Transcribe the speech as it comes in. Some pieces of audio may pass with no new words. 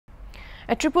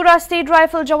A Tripura state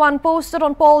rifle Jawan posted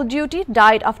on Paul duty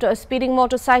died after a speeding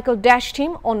motorcycle dashed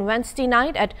him on Wednesday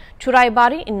night at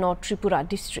Churaibari in North Tripura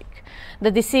district.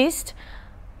 The deceased,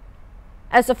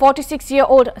 as a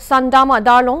 46-year-old Sandama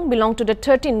Darlong, belonged to the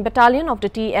 13th Battalion of the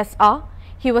TSR.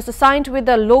 He was assigned with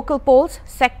the local Pols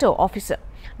sector officer.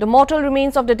 The mortal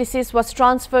remains of the deceased was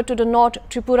transferred to the North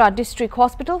Tripura District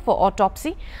Hospital for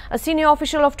autopsy, a senior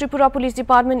official of Tripura Police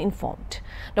Department informed.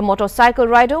 The motorcycle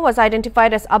rider was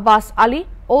identified as Abbas Ali,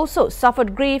 also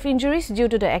suffered grave injuries due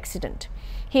to the accident.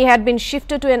 He had been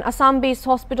shifted to an Assam-based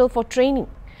hospital for training,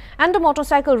 and the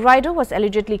motorcycle rider was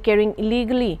allegedly carrying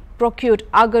illegally procured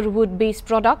agar wood-based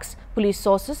products, police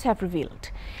sources have revealed.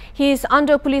 He is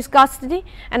under police custody,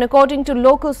 and according to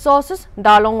local sources,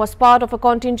 Darlong was part of a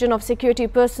contingent of security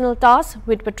personnel tasked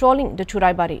with patrolling the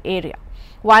Churaibari area.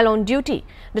 While on duty,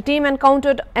 the team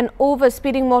encountered an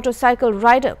over-speeding motorcycle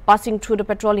rider passing through the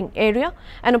patrolling area,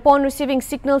 and upon receiving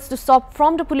signals to stop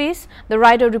from the police, the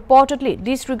rider reportedly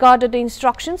disregarded the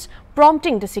instructions,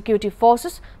 prompting the security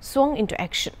forces swung into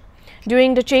action.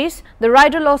 During the chase, the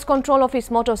rider lost control of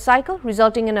his motorcycle,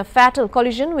 resulting in a fatal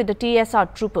collision with the TSR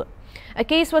trooper. A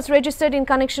case was registered in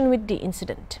connection with the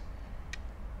incident.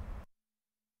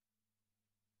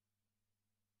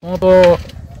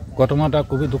 ঘটনাটা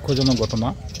খুবই দুঃখজনক ঘটনা।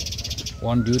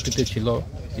 One ডিউটিতে ছিল,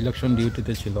 election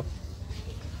ডিউটিতে ছিল,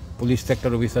 police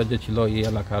sector officer যে ছিল এই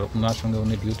এলাকার, ওনার সঙ্গে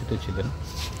উনি ডিউটিতে ছিলেন।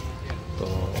 তো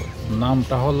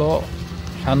নামটা হলো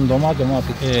সান্দমা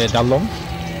ডালং,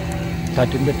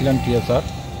 13 ব্যাটালিয়ন টিএসআর।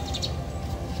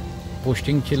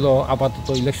 পোস্টিং ছিল, আপাতত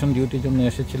ইলেকশন ডিউটির জন্য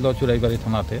এসেছিল চুরাইবাড়ি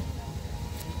থানাতে।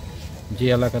 যে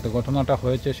এলাকাতে ঘটনাটা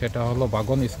হয়েছে সেটা হলো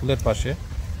বাগন স্কুলের পাশে,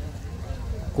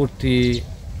 কুর্তি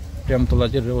প্রেমতলা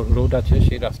যে রোড আছে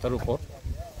সেই রাস্তার উপর,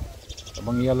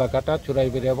 এবং এই এলাকাটা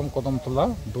চুরাইবাড়ি এবং কদমতলা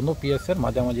দুনো পিএসের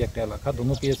মাঝামাঝি একটা এলাকা।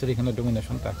 দুনো পিএসের এখানে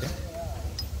ডোমিনেশন থাকে।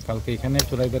 কালকে এখানে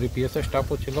চুরাইবাড়ি পিএসের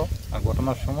স্টাফও ছিল, আর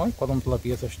ঘটনার সময় কদমতলা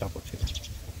পিএসের স্টাফও ছিল।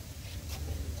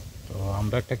 তো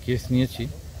আমরা একটা কেস নিয়েছি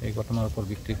এই ঘটনার উপর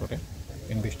ভিত্তি করে,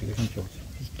 ইনভেস্টিগেশন চলছে।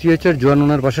 Tsr Jawan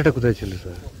ওনার বাসাটা কোথায় ছিল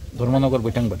স্যার? ধর্মনগর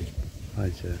বৈটাংবাড়ি।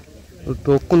 আচ্ছা,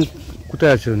 তো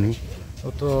কোথায় আছে উনি? ও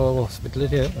তো হসপিটালে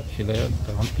ছিল,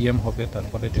 তখন পিএম হবে,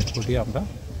 তারপরে ডেড বডি আমরা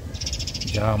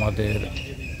যা আমাদের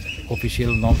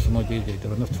অফিসিয়াল নর্মস অনুযায়ী যে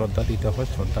ধরনের শ্রদ্ধা দিতে হয়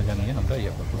শ্রদ্ধা জানিয়ে আমরা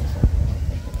ইয়ে করবো।